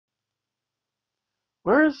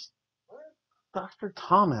Where's Dr.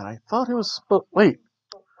 Tom at? I thought he was supposed. Wait,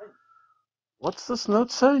 what's this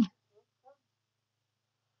note say?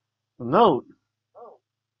 The note.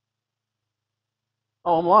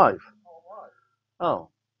 Oh, I'm live. Oh,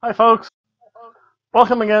 hi, folks.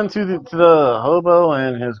 Welcome again to the Hobo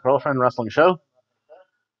and his girlfriend wrestling show.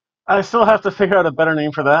 I still have to figure out a better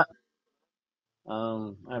name for that.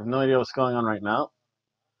 I have no idea what's going on right now.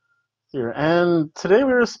 Here, and today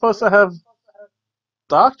we were supposed to have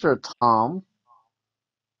Dr. Tom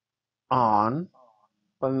on,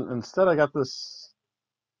 but instead I got this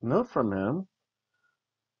note from him.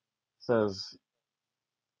 It says,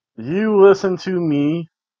 "You listen to me,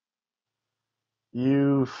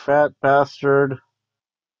 you fat bastard,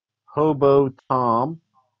 Hobo Tom."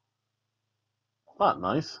 Not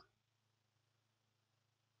nice.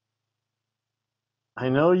 I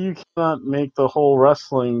know you cannot make the whole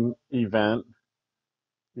wrestling event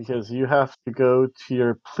because you have to go to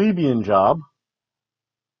your plebeian job.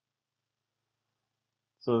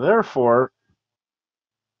 So therefore,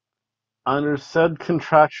 under said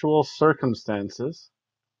contractual circumstances,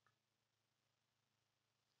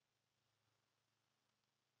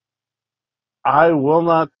 I will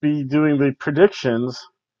not be doing the predictions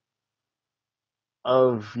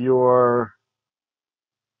of your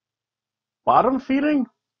bottom feeding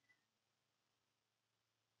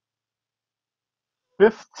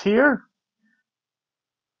fifth tier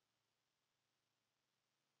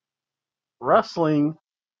wrestling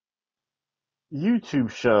YouTube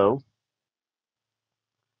show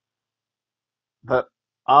that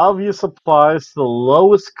obviously applies to the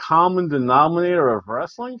lowest common denominator of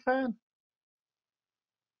wrestling fan?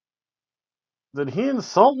 Did he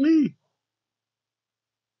insult me?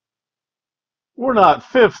 We're not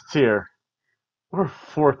fifth tier. We're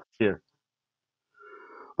fourth tier.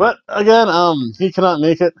 But again, he cannot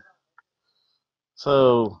make it.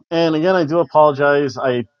 So, and again, I do apologize.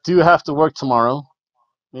 I do have to work tomorrow.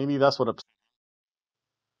 Maybe that's what upset.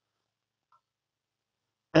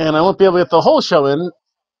 And I won't be able to get the whole show in,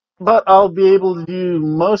 but I'll be able to do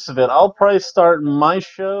most of it. I'll probably start my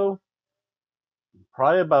show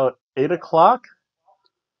probably about 8 o'clock.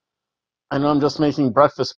 I know I'm just making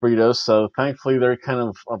breakfast burritos, so thankfully they're kind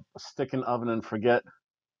of a stick in oven and forget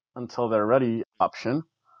until they're ready option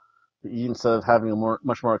to eat instead of having a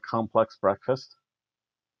much more complex breakfast.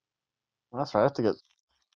 Well, that's right. I have to get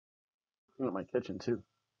in my kitchen too.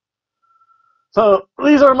 So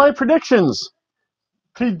these are my predictions.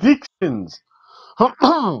 Predictions.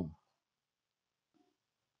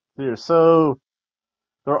 Here, so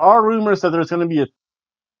there are rumors that there's going to be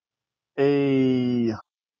a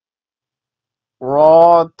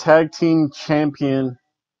Raw Tag Team Champion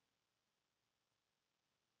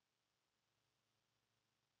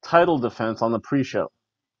title defense on the pre-show.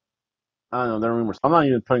 I don't know, there are rumors. I'm not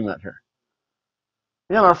even putting that here.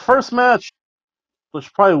 Yeah, our first match,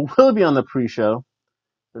 which probably will be on the pre-show,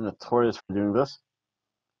 they're notorious for doing this,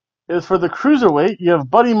 is for the Cruiserweight. You have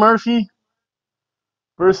Buddy Murphy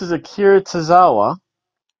versus Akira Tozawa.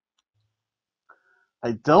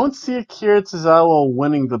 I don't see Akira Tozawa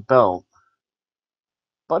winning the belt.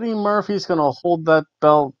 Buddy Murphy's going to hold that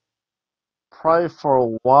belt probably for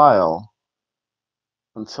a while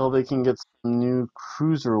until they can get some new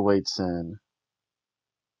cruiserweights in.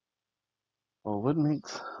 Well, what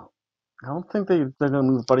makes... I don't think they're going to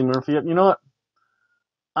move Buddy Murphy up. You know what?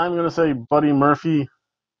 I'm going to say Buddy Murphy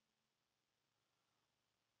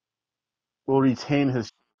will retain his...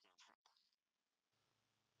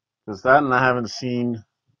 Because that and I haven't seen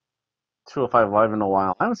 205 Live in a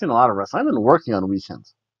while. I haven't seen a lot of wrestling. I've been working on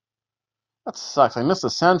weekends. That sucks. I missed the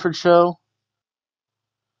Sanford show.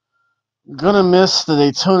 Gonna miss the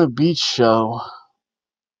Daytona Beach show.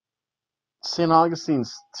 St.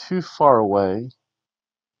 Augustine's too far away.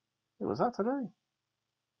 Hey, was that today?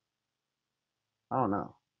 I don't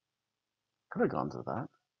know. Could have gone to that.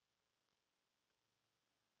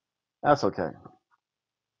 That's okay.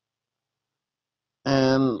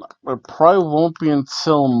 And it probably won't be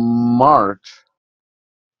until March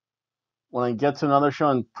when I get to another show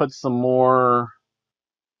and put some more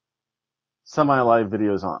semi-live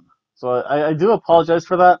videos on. So I do apologize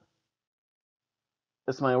for that.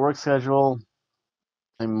 It's my work schedule.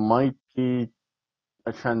 I might be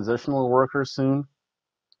a transitional worker soon.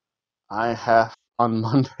 On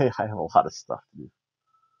Monday, I have a lot of stuff to do.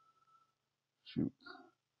 Shoot.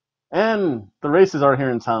 And the races are here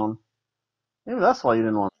in town. Maybe that's why you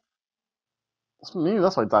didn't want. Maybe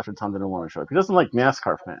that's why Dr. Tom didn't want to show up. He doesn't like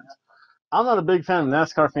NASCAR fans. I'm not a big fan of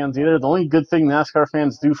NASCAR fans either. The only good thing NASCAR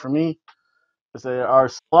fans do for me is they are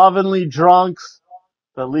slovenly drunks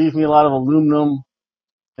that leave me a lot of aluminum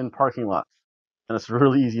in parking lots. and it's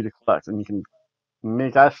really easy to collect, and you can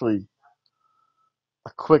make actually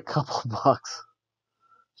a quick couple bucks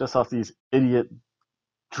just off these idiot,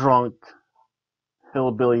 drunk,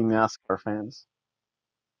 hillbilly NASCAR fans.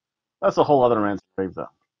 That's a whole other rant rave, though.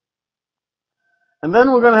 And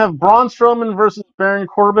then we're going to have Braun Strowman versus Baron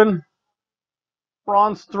Corbin.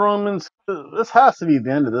 Braun Strowman's... This has to be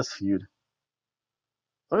the end of this feud.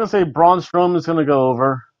 I'm going to say Braun Strowman's going to go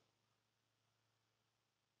over.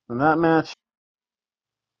 In that match...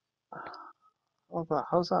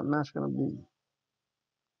 How's that match going to be?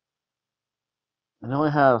 I know I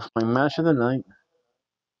have my match of the night.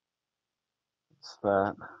 It's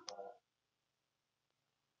that.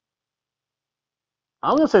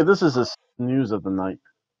 I'm going to say this is the news of the night.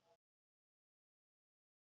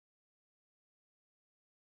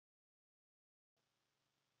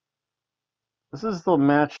 This is the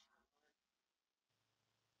match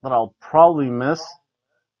that I'll probably miss,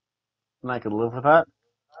 and I could live with that.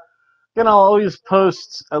 Again, I'll always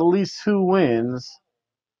post at least who wins,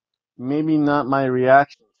 maybe not my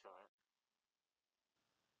reaction.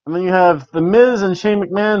 And then you have The Miz and Shane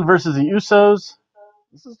McMahon versus the Usos.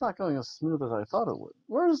 This is not going as smooth as I thought it would.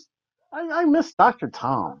 I missed Dr.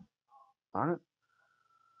 Tom. Darn it.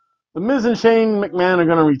 The Miz and Shane McMahon are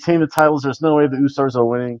going to retain the titles. There's no way the Usos are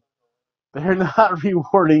winning. They're not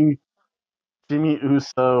rewarding Jimmy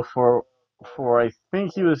Uso for I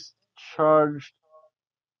think he was charged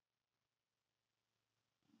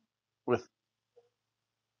with,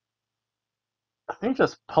 I think,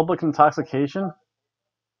 just public intoxication.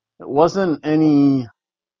 It wasn't anything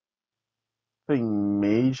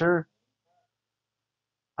major.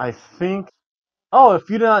 I think. Oh, if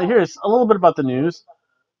you did not hear, it's a little bit about the news.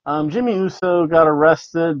 Jimmy Uso got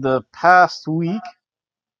arrested the past week.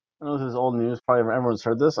 I know this is old news. Probably everyone's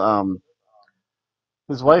heard this.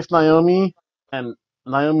 His wife Naomi, and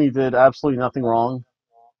Naomi did absolutely nothing wrong.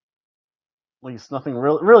 At least nothing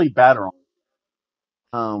really bad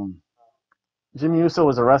wrong. Jimmy Uso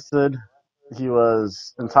was arrested. He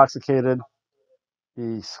was intoxicated.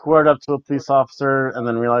 He squared up to a police officer and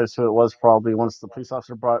then realized who it was probably once the police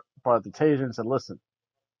officer brought the taser and said, "Listen,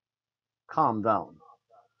 calm down.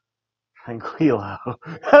 Tranquilo."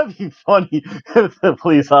 That'd be funny if the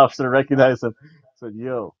police officer recognized him and said,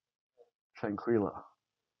 "Yo, tranquilo."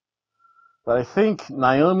 But I think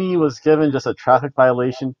Naomi was given just a traffic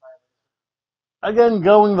violation. Again,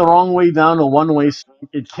 going the wrong way down a one-way street,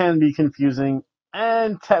 it can be confusing,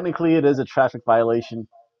 and technically it is a traffic violation.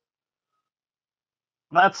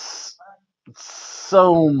 That's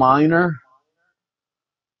so minor.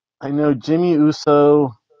 I know Jimmy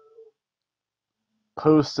Uso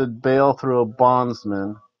posted bail through a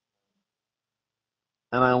bondsman,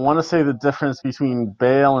 and I want to say the difference between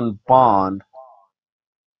bail and bond.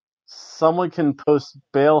 Someone can post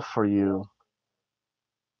bail for you,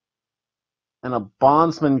 and a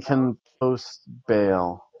bondsman can post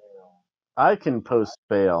bail. I can post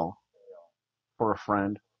bail for a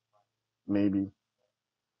friend, maybe.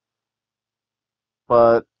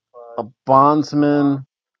 But a bondsman,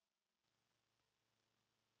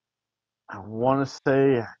 I want to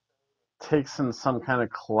say, takes in some kind of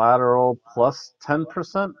collateral plus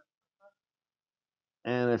 10%.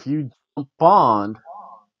 And if you don't bond,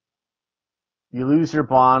 you lose your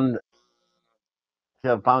bond.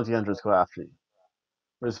 You have bounty hunters go after you.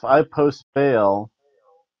 Whereas if I post bail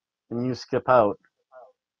and you skip out,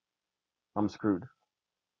 I'm screwed.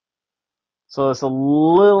 So it's a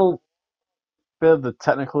little bit of the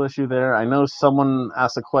technical issue there. I know someone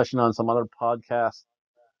asked a question on some other podcast.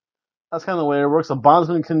 That's kind of the way it works. A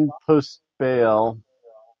bondsman can post bail,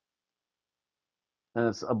 and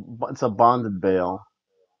it's a bonded bail.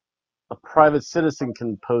 A private citizen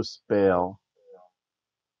can post bail,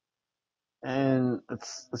 and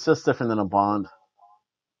it's just different than a bond.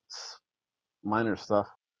 It's minor stuff,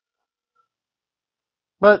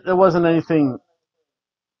 but it wasn't anything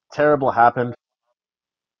terrible happened.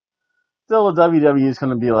 Still, the WWE is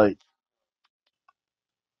going to be like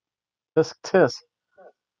tisk.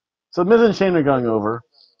 So Miz and Shane are going over.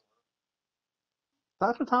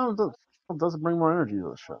 Dr. Tom doesn't bring more energy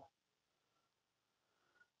to the show.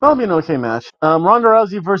 That'll be an okay match. Ronda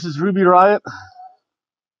Rousey versus Ruby Riott.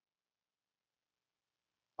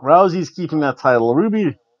 Rousey's keeping that title.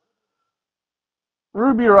 Ruby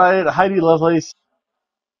Riott, Heidi Lovelace.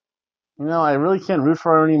 You know, I really can't root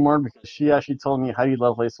for her anymore because she actually told me Heidi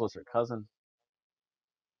Lovelace was her cousin.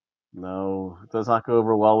 No, it does not go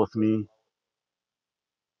over well with me.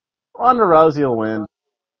 Ronda Rousey will win.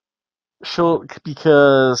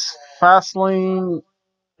 Because Fastlane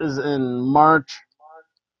is in March,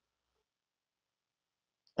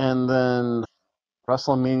 and then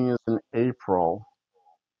WrestleMania is in April.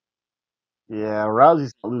 Yeah,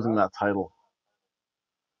 Rousey's not losing that title.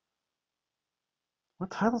 What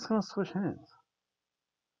title's gonna switch hands?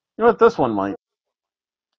 You know what? This one might.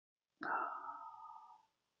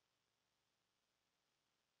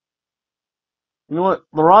 You know what?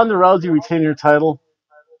 The Ronda Rousey retain your title.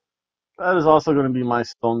 That is also going to be my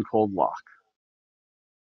Stone Cold lock.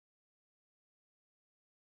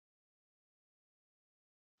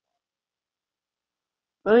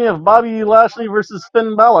 Then you have Bobby Lashley versus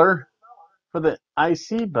Finn Balor for the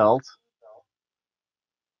IC belt.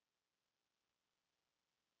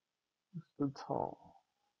 Stood tall.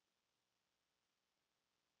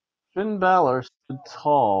 Finn Balor stood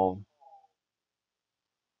tall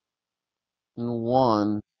and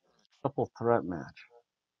won a triple threat match.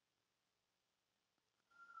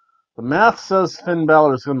 The math says Finn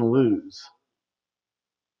Balor is going to lose.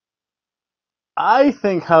 I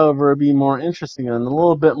think, however, it'd be more interesting and a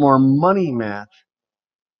little bit more money match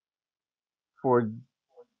for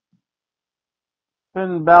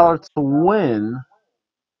Finn Balor to win,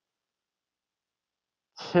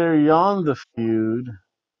 carry on the feud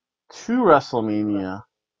to WrestleMania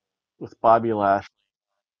with Bobby Lashley,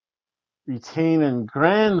 retain in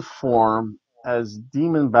grand form as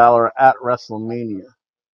Demon Balor at WrestleMania.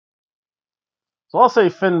 So I'll say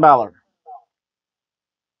Finn Balor.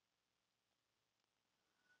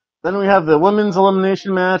 Then we have the women's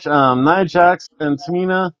elimination match: Nia Jax and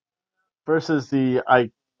Tamina versus the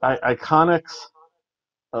Iconics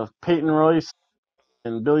of Peyton Royce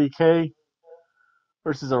and Billie Kay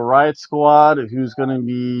versus a Riot Squad who's going to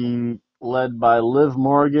be led by Liv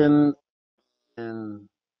Morgan and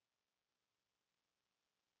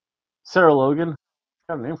Sarah Logan.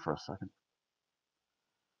 Got a name for a second.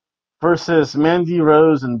 Versus Mandy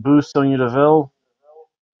Rose and Boo Sonya Deville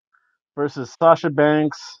versus Sasha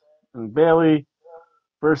Banks and Bayley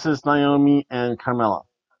versus Naomi and Carmella.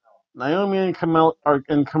 Naomi and Carmella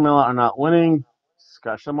are not winning.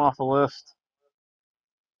 Scratch them off the list.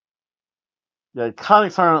 The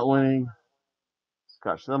Iconics are not winning.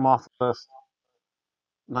 Scratch them off the list.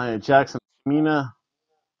 Nia Jackson, Tamina.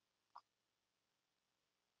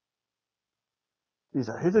 Geez,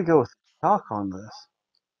 I hate to go with chalk on this.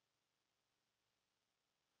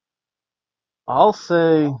 I'll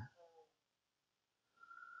say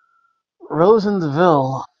Rose and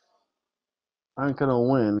Deville aren't going to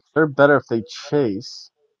win. They're better if they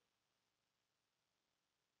chase.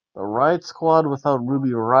 The Riot Squad without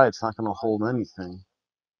Ruby Riot's not going to hold anything.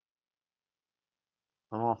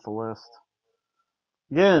 I'm off the list.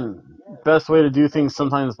 Again, best way to do things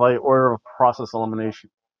sometimes by order of process elimination.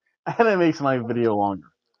 And it makes my video longer.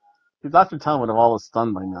 Dr. Tom would have all this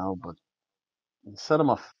done by now, but set him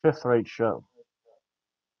a fifth-rate show.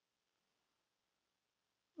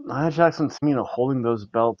 Nia Jackson and Tamina holding those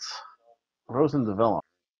belts. Rose and Deville.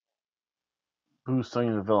 Who's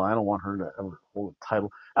Sonya Deville? I don't want her to ever hold a title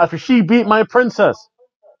after she beat my princess,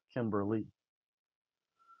 Kimberly.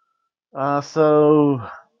 So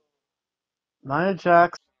Nia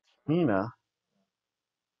Jax, Tamina,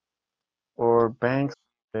 or Banks,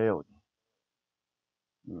 Bayley.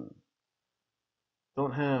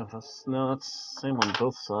 Don't have. No, that's same on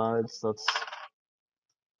both sides.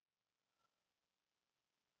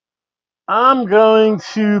 I'm going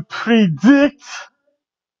to predict.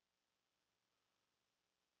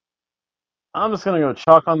 I'm just going to go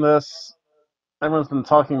chalk on this. Everyone's been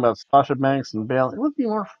talking about Sasha Banks and Bayley. It would be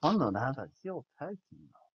more fun, though, to have that heel tag team.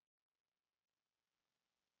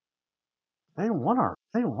 They won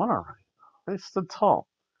already. They stood tall.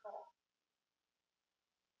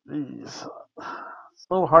 It's a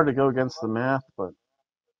little hard to go against the math, but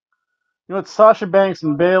you know what? Sasha Banks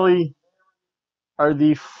and Bayley are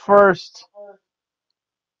the first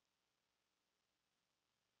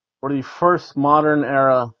modern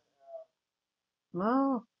era.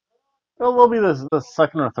 No, they'll be the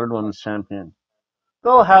second or third women's champion.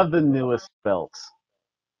 They'll have the newest belts.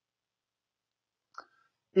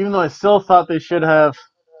 Even though I still thought they should have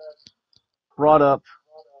brought up.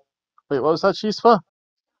 Wait, what was that, Chispa?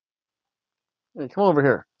 Hey, come over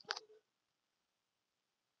here.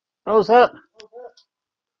 What was that?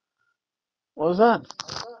 What was that?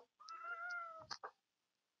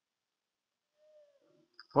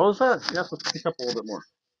 What was that? You have to pick up a little bit more.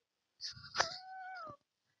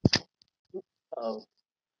 Oh,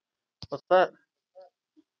 what's that?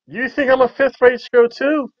 You think I'm a fifth-rate show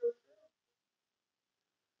too?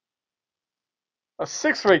 A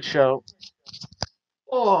sixth-rate show?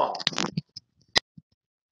 Oh,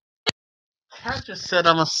 Cat just said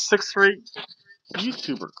I'm a sixth-rate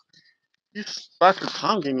YouTuber. Dr.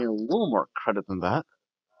 Tom gave me a little more credit than that.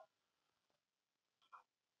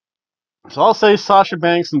 So I'll say Sasha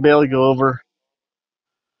Banks and Bayley go over.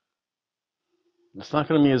 It's not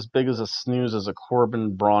going to be as big as a snooze as a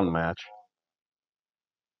Corbin Braun match.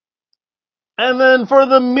 And then for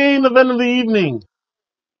the main event of the evening,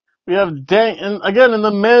 we have and again in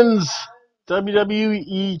the men's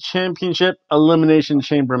WWE Championship Elimination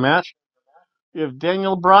Chamber match. We have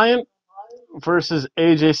Daniel Bryan versus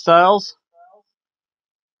AJ Styles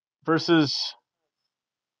versus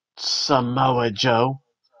Samoa Joe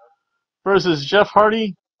versus Jeff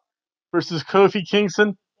Hardy versus Kofi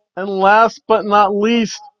Kingston, and last but not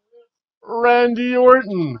least, Randy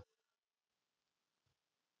Orton.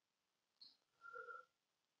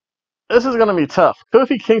 This is going to be tough.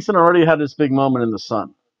 Kofi Kingston already had this big moment in the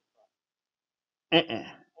sun.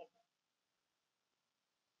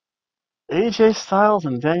 AJ Styles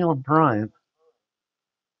and Daniel Bryan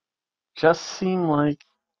just seem like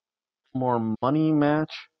more money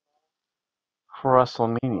match for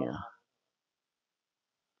WrestleMania.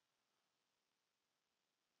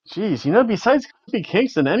 Jeez, besides Kofi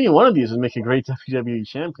Kingston, any one of these would make a great WWE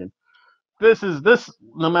champion. This,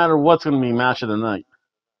 no matter what's going to be match of the night.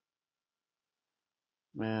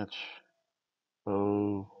 Match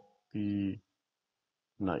of the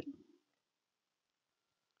night.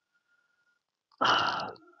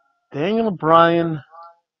 Daniel Bryan,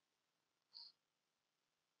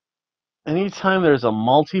 anytime there's a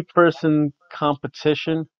multi-person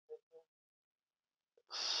competition,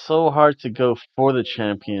 so hard to go for the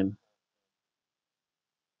champion.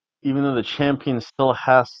 Even though the champion still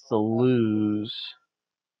has to lose,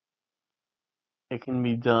 it can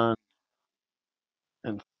be done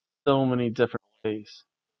in so many different ways.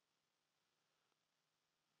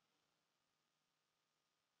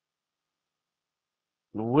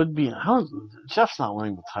 It would be Jeff's not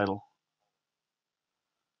winning the title.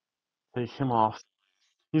 Take him off.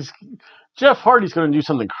 Jeff Hardy's going to do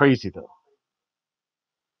something crazy though.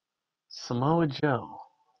 Samoa Joe.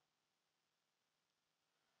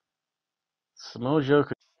 Samoa Joe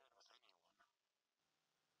could.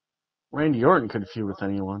 Randy Orton could feud with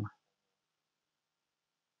anyone.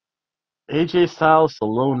 AJ Styles, the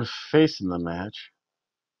lone face in the match,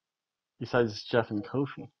 besides Jeff and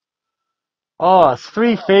Kofi. Oh, it's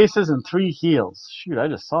 3 faces and 3 heels. Shoot, I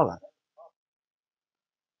just saw that.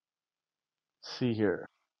 Let's see here.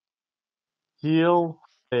 Heel,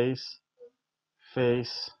 face,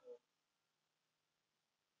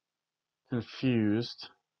 confused,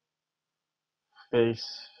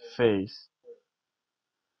 face.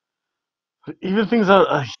 But even things that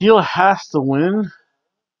a heel has to win.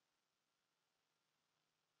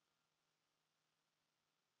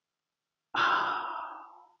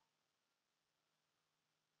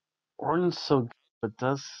 Orton's so good, but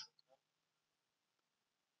does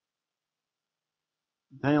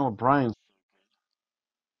Daniel Bryan.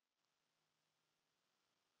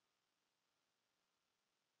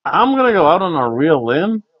 I'm going to go out on a real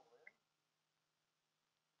limb.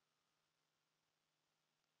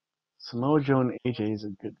 Samoa Joe and AJ is a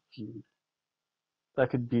good feud. That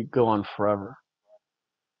could go on forever.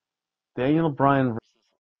 Daniel Bryan versus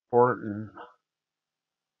Orton.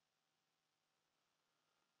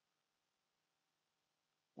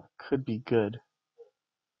 Could be good.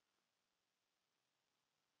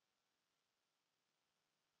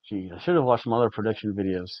 Gee, I should have watched some other prediction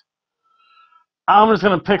videos. I'm just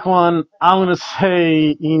going to pick one. I'm going to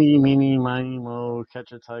say, eeny, meeny, miny, mo,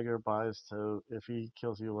 catch a tiger by his toe. If he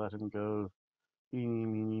kills you, let him go. Eeny,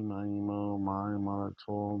 meeny, miny, mo, my mother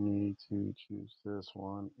told me to choose this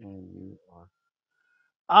one, and you are.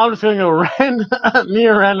 I'm just going to go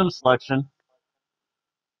near random selection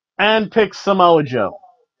and pick Samoa Joe.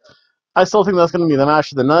 I still think that's going to be the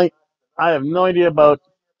match of the night. I have no idea about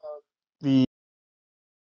the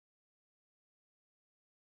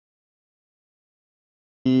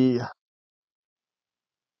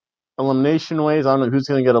elimination ways. I don't know who's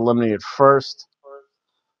going to get eliminated first.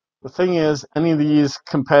 The thing is, any of these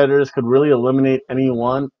competitors could really eliminate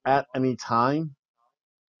anyone at any time.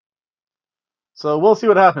 So we'll see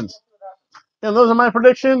what happens. And those are my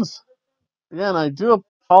predictions. Again, I do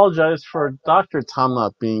apologize for Dr. Tom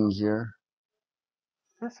not being here.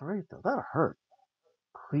 That's right, though. That hurt.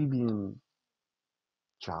 Plebeian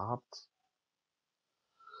jobs.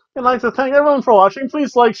 I'd like to thank everyone for watching.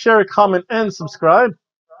 Please like, share, comment, and subscribe.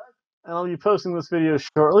 And I'll be posting this video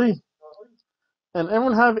shortly. And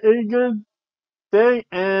everyone have a good day.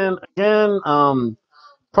 And again,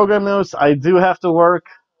 program notes, I do have to work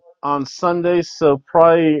on Sunday, so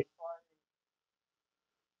probably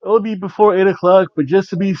it'll be before 8 o'clock, but just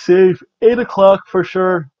to be safe, 8 o'clock for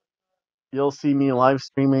sure, you'll see me live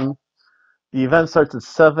streaming. The event starts at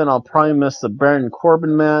 7. I'll probably miss the Baron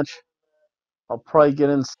Corbin match. I'll probably get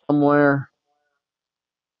in somewhere.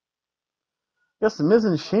 I guess the Miz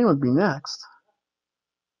and Shane would be next.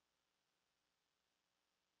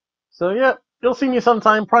 So yeah, you'll see me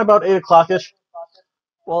sometime, probably about 8 o'clock-ish.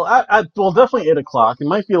 Well, definitely 8 o'clock. It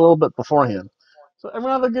might be a little bit beforehand. So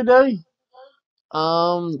everyone have a good day.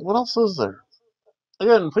 What else is there?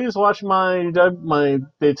 Again, please watch my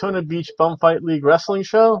Daytona Beach Bum Fight League wrestling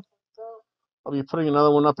show. I'll be putting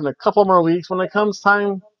another one up in a couple more weeks when it comes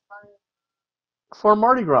time for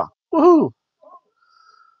Mardi Gras. Woohoo!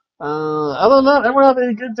 Other than that, everyone have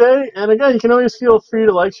a good day. And again, you can always feel free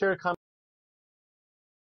to like, share, comment.